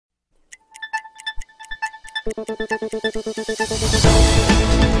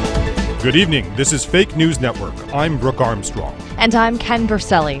Good evening. This is Fake News Network. I'm Brooke Armstrong. And I'm Ken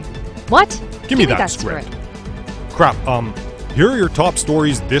Berselli. What? Give me that script. Crap. Here are your top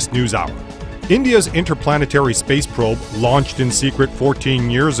stories this news hour. India's interplanetary space probe, launched in secret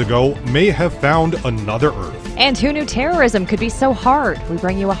 14 years ago, may have found another Earth. And who knew terrorism could be so hard? We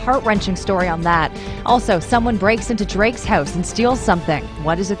bring you a heart-wrenching story on that. Also, someone breaks into Drake's house and steals something.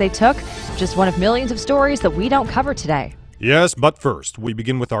 What is it they took? Just one of millions of stories that we don't cover today. Yes, but first, we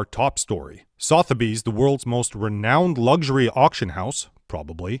begin with our top story. Sotheby's, the world's most renowned luxury auction house,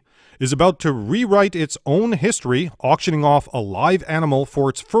 probably, is about to rewrite its own history, auctioning off a live animal for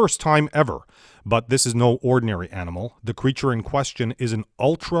its first time ever. But this is no ordinary animal. The creature in question is an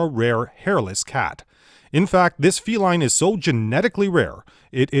ultra-rare hairless cat. In fact, this feline is so genetically rare,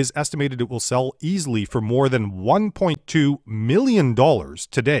 it is estimated it will sell easily for more than $1.2 million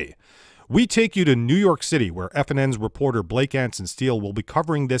today. We take you to New York City, where FNN's reporter Blake Anson Steele will be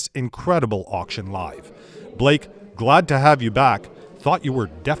covering this incredible auction live. Blake, glad to have you back. Thought you were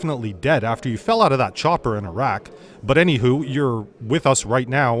definitely dead after you fell out of that chopper in Iraq. But anywho, you're with us right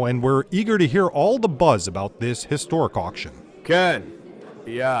now, and we're eager to hear all the buzz about this historic auction. Ken,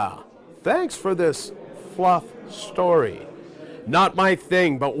 yeah, thanks for this fluff story. Not my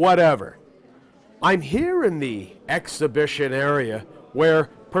thing, but whatever. I'm here in the exhibition area where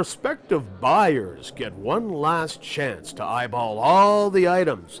prospective buyers get one last chance to eyeball all the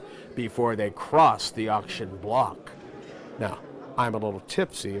items before they cross the auction block. Now, I'm a little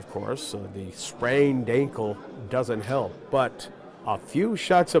tipsy, of course, so the sprained ankle doesn't help, but a few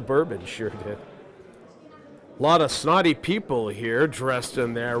shots of bourbon sure did. A lot of snotty people here dressed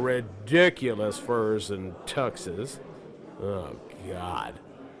in their ridiculous furs and tuxes. Oh, God.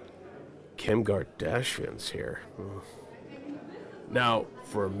 Kim Kardashian's here. Now,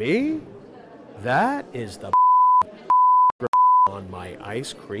 for me, that is the on my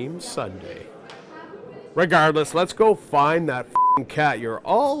ice cream sundae. Regardless, let's go find that cat you're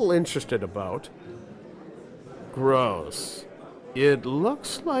all interested about. Gross. It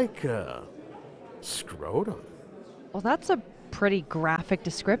looks like a scrotum. Well, that's a pretty graphic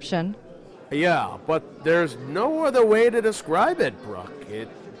description. Yeah, but there's no other way to describe it, Brooke. It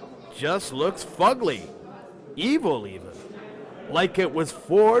just looks fugly. Evil, even. Like it was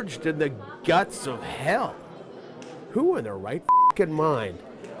forged in the guts of hell. Who in their right mind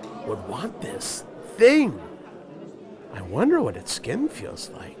would want this thing? I wonder what its skin feels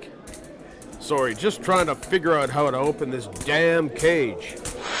like. Sorry, just trying to figure out how to open this damn cage.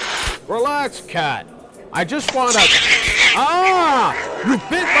 Relax, cat. I just want to... Ah! You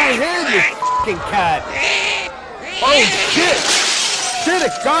bit my hand, you fucking cat! Oh, shit! Shit,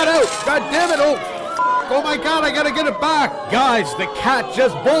 it got out! God damn it! Oh my God, I gotta get it back! Guys, the cat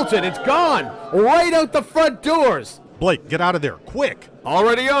just bolted. It's gone! Right out the front doors! Blake, get out of there, quick!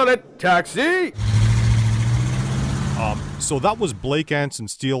 Already on it. Taxi! So that was Blake Anson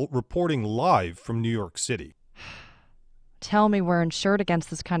Steele reporting live from New York City. Tell me we're insured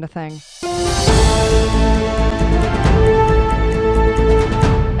against this kind of thing.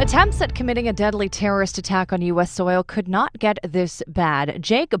 Attempts at committing a deadly terrorist attack on U.S. soil could not get this bad.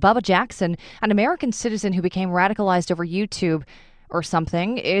 Jake Bubba Jackson, an American citizen who became radicalized over YouTube or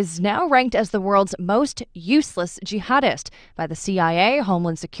something, is now ranked as the world's most useless jihadist by the CIA,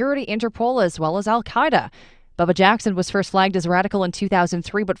 Homeland Security, Interpol, as well as Al-Qaeda. Bubba Jackson was first flagged as radical in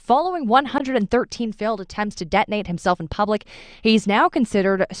 2003, but following 113 failed attempts to detonate himself in public, he's now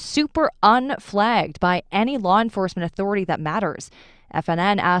considered super unflagged by any law enforcement authority that matters.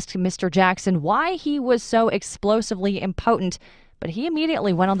 FNN asked Mr. Jackson why he was so explosively impotent, but he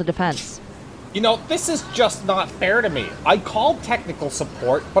immediately went on the defense. You know, this is just not fair to me. I called technical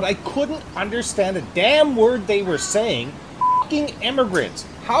support, but I couldn't understand a damn word they were saying. F***ing immigrants.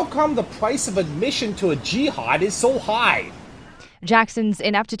 How come the price of admission to a jihad is so high? Jackson's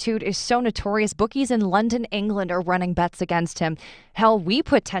ineptitude is so notorious, bookies in London, England are running bets against him. Hell, we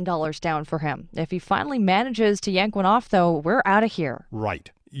put $10 down for him. If he finally manages to yank one off, though, we're out of here.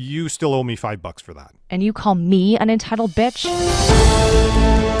 Right. You still owe me $5 for that. And you call me an entitled bitch?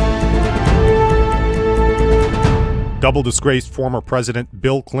 Double-disgraced former President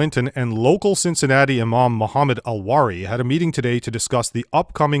Bill Clinton and local Cincinnati Imam Mohammed Alwari had a meeting today to discuss the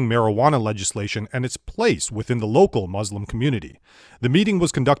upcoming marijuana legislation and its place within the local Muslim community. The meeting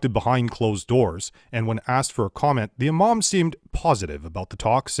was conducted behind closed doors, and when asked for a comment, the Imam seemed positive about the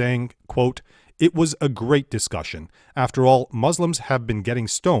talk, saying, quote, "It was a great discussion. After all, Muslims have been getting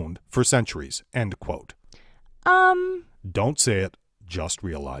stoned for centuries," end quote. Don't say it, just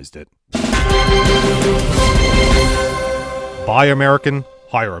realized it. Buy American,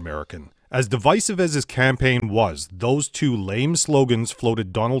 hire American. As divisive as his campaign was, those two lame slogans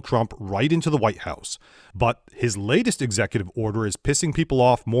floated Donald Trump right into the White House. But his latest executive order is pissing people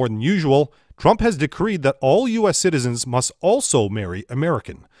off more than usual. Trump has decreed that all U.S. citizens must also marry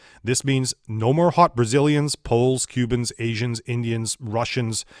American. This means no more hot Brazilians, Poles, Cubans, Asians, Indians,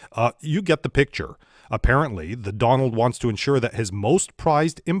 Russians. You get the picture. Apparently, the Donald wants to ensure that his most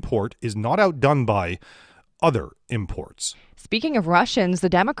prized import is not outdone by other imports. Speaking of Russians, the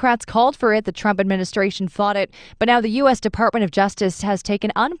Democrats called for it, the Trump administration fought it, but now the U.S. Department of Justice has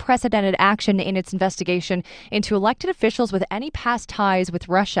taken unprecedented action in its investigation into elected officials with any past ties with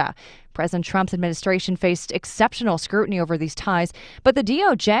Russia. President Trump's administration faced exceptional scrutiny over these ties, but the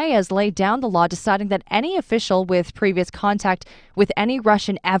DOJ has laid down the law deciding that any official with previous contact with any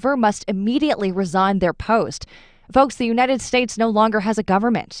Russian ever must immediately resign their post. Folks, the United States no longer has a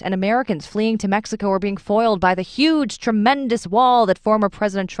government, and Americans fleeing to Mexico are being foiled by the huge, tremendous wall that former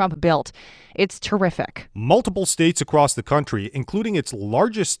President Trump built. It's terrific. Multiple states across the country, including its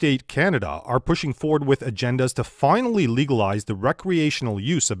largest state, Canada, are pushing forward with agendas to finally legalize the recreational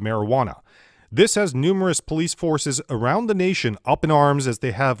use of marijuana. This has numerous police forces around the nation up in arms as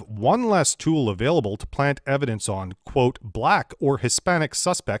they have one less tool available to plant evidence on, quote, black or Hispanic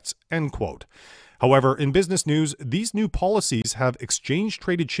suspects, end quote. However, in business news, these new policies have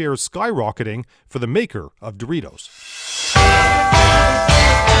exchange-traded shares skyrocketing for the maker of Doritos.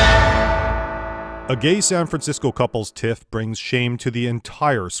 A gay San Francisco couple's tiff brings shame to the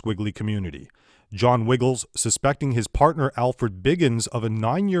entire Squiggly community. John Wiggles, suspecting his partner Alfred Biggins of a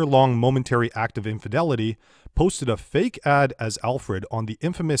 9-year-long momentary act of infidelity, posted a fake ad as Alfred on the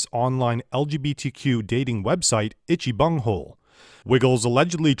infamous online LGBTQ dating website Itchy Bunghole. Wiggles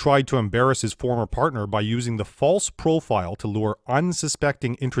allegedly tried to embarrass his former partner by using the false profile to lure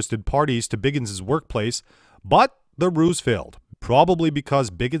unsuspecting interested parties to Biggins' workplace, but the ruse failed, probably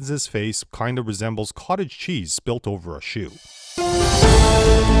because Biggins' face kind of resembles cottage cheese spilt over a shoe.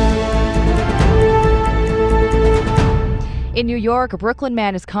 In New York, a Brooklyn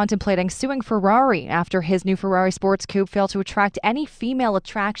man is contemplating suing Ferrari after his new Ferrari sports coupe failed to attract any female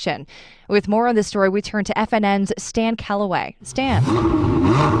attraction. With more on this story, we turn to FNN's Stan Calloway. Stan.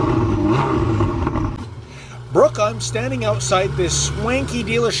 Brooke, I'm standing outside this swanky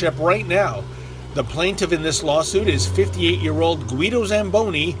dealership right now. The plaintiff in this lawsuit is 58-year-old Guido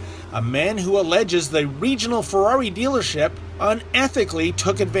Zamboni, a man who alleges the regional Ferrari dealership unethically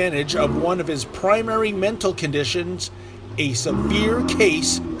took advantage of one of his primary mental conditions, a severe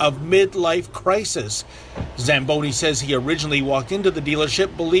case of midlife crisis. Zamboni says he originally walked into the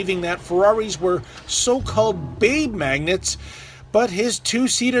dealership believing that Ferraris were so-called babe magnets, but his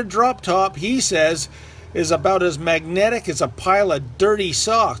two-seater drop top, he says, is about as magnetic as a pile of dirty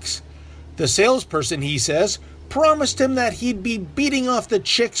socks. The salesperson, he says, promised him that he'd be beating off the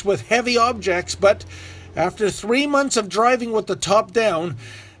chicks with heavy objects, but after 3 months of driving with the top down,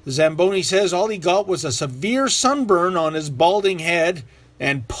 Zamboni says all he got was a severe sunburn on his balding head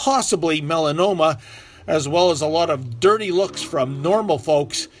and possibly melanoma, as well as a lot of dirty looks from normal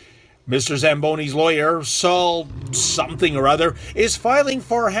folks. Mr. Zamboni's lawyer, Saul something or other, is filing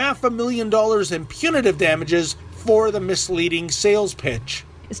for $500,000 in punitive damages for the misleading sales pitch.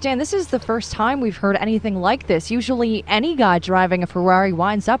 Stan, this is the first time we've heard anything like this. Usually any guy driving a Ferrari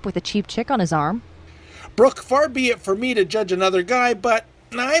winds up with a cheap chick on his arm. Brooke, far be it for me to judge another guy, but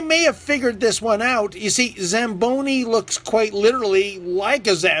I may have figured this one out. You see, Zamboni looks quite literally like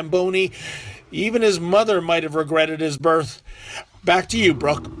a Zamboni. Even his mother might have regretted his birth. Back to you,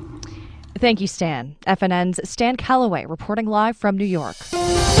 Brooke. Thank you, Stan. FNN's Stan Calloway reporting live from New York.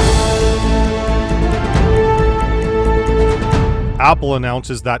 Apple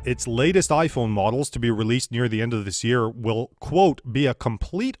announces that its latest iPhone models to be released near the end of this year will, quote, be a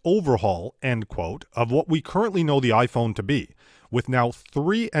complete overhaul, end quote, of what we currently know the iPhone to be. With now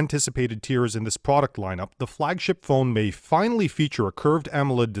 3 anticipated tiers in this product lineup, the flagship phone may finally feature a curved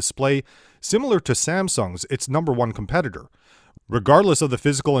AMOLED display similar to Samsung's, its #1 competitor. Regardless of the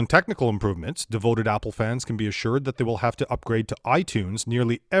physical and technical improvements, devoted Apple fans can be assured that they will have to upgrade to iTunes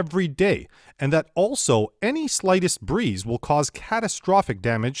nearly every day, and that also any slightest breeze will cause catastrophic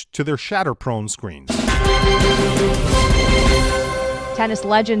damage to their shatter-prone screens. Tennis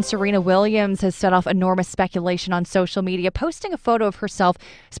legend Serena Williams has set off enormous speculation on social media, posting a photo of herself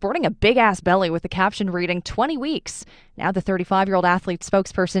sporting a big-ass belly with the caption reading 20 weeks. Now the 35-year-old athlete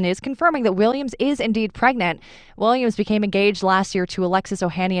spokesperson is confirming that Williams is indeed pregnant. Williams became engaged last year to Alexis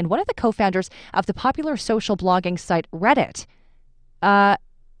Ohanian, one of the co-founders of the popular social blogging site Reddit.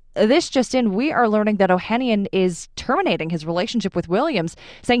 This just in, we are learning that Ohanian is terminating his relationship with Williams,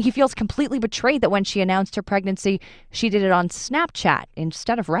 saying he feels completely betrayed that when she announced her pregnancy, she did it on Snapchat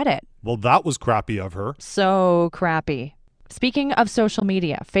instead of Reddit. Well, that was crappy of her. So crappy. Speaking of social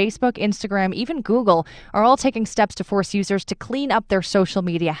media, Facebook, Instagram, even Google are all taking steps to force users to clean up their social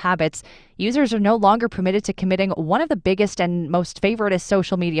media habits. Users are no longer permitted to committing one of the biggest and most favoritist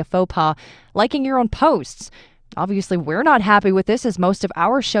social media faux pas, liking your own posts. Obviously, we're not happy with this, as most of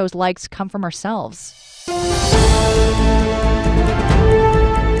our show's likes come from ourselves.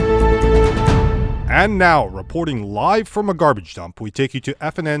 And now, reporting live from a garbage dump, we take you to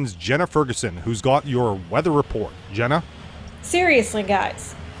FNN's Jenna Ferguson, who's got your weather report. Jenna? Seriously,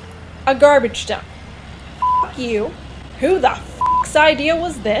 guys. A garbage dump. F*** you. Who the f***'s idea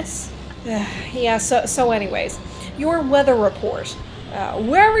was this? Yeah, so anyways, your weather report.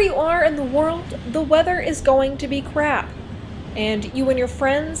 Wherever you are in the world, the weather is going to be crap. And you and your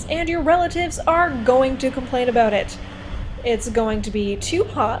friends and your relatives are going to complain about it. It's going to be too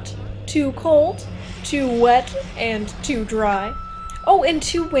hot, too cold, too wet, and too dry. Oh, and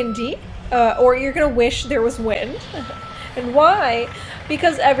too windy. Or you're gonna wish there was wind. And why?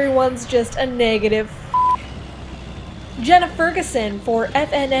 Because everyone's just a negative Jenna Ferguson for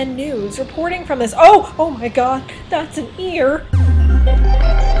FNN News, reporting from this. Oh my god, that's an ear.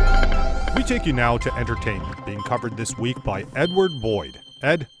 We take you now to entertainment, being covered this week by Edward Boyd.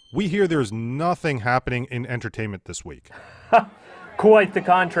 Ed, we hear there's nothing happening in entertainment this week. Quite the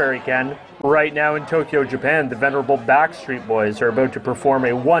contrary, Ken. Right now in Tokyo, Japan, the venerable Backstreet Boys are about to perform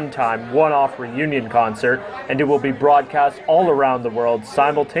a one-time, one-off reunion concert, and it will be broadcast all around the world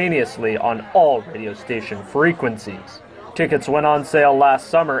simultaneously on all radio station frequencies. Tickets went on sale last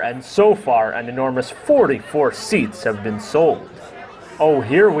summer, and so far an enormous 44 seats have been sold. Oh,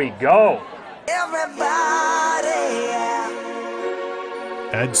 here we go!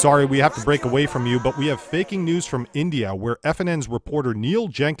 Ed, sorry we have to break away from you, but we have faking news from India where FNN's reporter Neil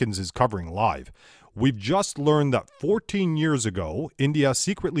Jenkins is covering live. We've just learned that 14 years ago, India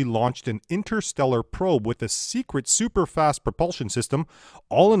secretly launched an interstellar probe with a secret super-fast propulsion system,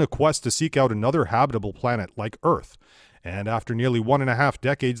 all in a quest to seek out another habitable planet like Earth. And after nearly 1.5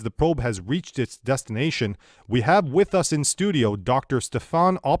 decades, the probe has reached its destination. We have with us in studio Dr.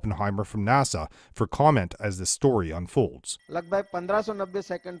 Stefan Oppenheimer from NASA for comment as the story unfolds.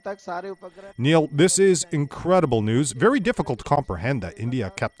 Neil, this is incredible news. Very difficult to comprehend that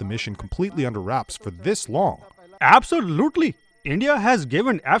India kept the mission completely under wraps for this long. Absolutely. India has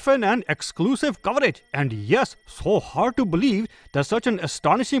given FNN exclusive coverage, and yes, so hard to believe that such an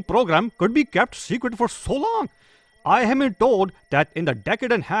astonishing program could be kept secret for so long. I have been told that in the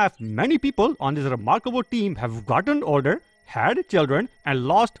decade and a half, many people on this remarkable team have gotten older, had children, and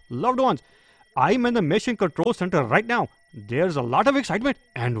lost loved ones. I'm in the Mission Control Center right now. There's a lot of excitement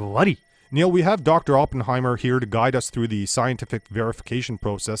and worry. Neil, we have Dr. Oppenheimer here to guide us through the scientific verification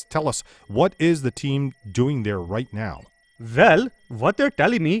process. Tell us, what is the team doing there right now? Well, what they're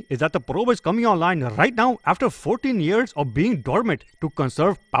telling me is that the probe is coming online right now after 14 years of being dormant to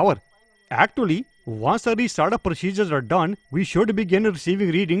conserve power. Actually, once the restartup procedures are done, we should begin receiving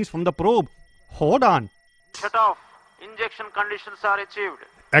readings from the probe. Hold on. Shut off. Injection conditions are achieved.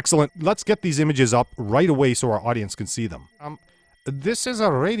 Excellent. Let's get these images up right away so our audience can see them. This is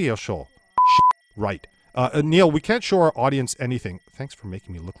a radio show. Right. Neil, we can't show our audience anything. Thanks for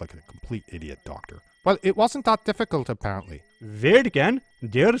making me look like a complete idiot, Doctor. Well, it wasn't that difficult, apparently. Wait, Ken.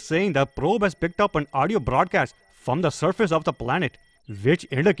 They're saying the probe has picked up an audio broadcast from the surface of the planet, which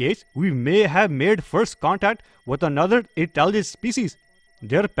indicates we may have made first contact with another intelligent species.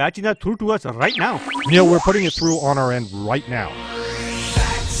 They're patching that through to us right now. Neil, we're putting it through on our end right now.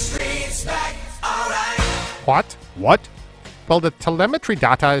 What? What? Well, the telemetry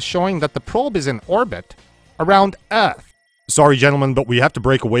data is showing that the probe is in orbit around Earth. Sorry, gentlemen, but we have to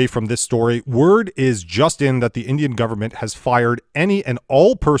break away from this story. Word is just in that the Indian government has fired any and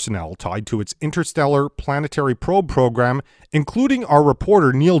all personnel tied to its interstellar planetary probe program, including our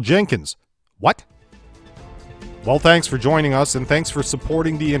reporter, Neil Jenkins. What? Well, thanks for joining us, and thanks for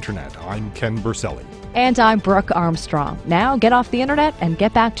supporting the internet. I'm Ken Berselli. And I'm Brooke Armstrong. Now get off the internet and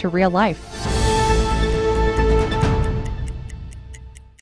get back to real life.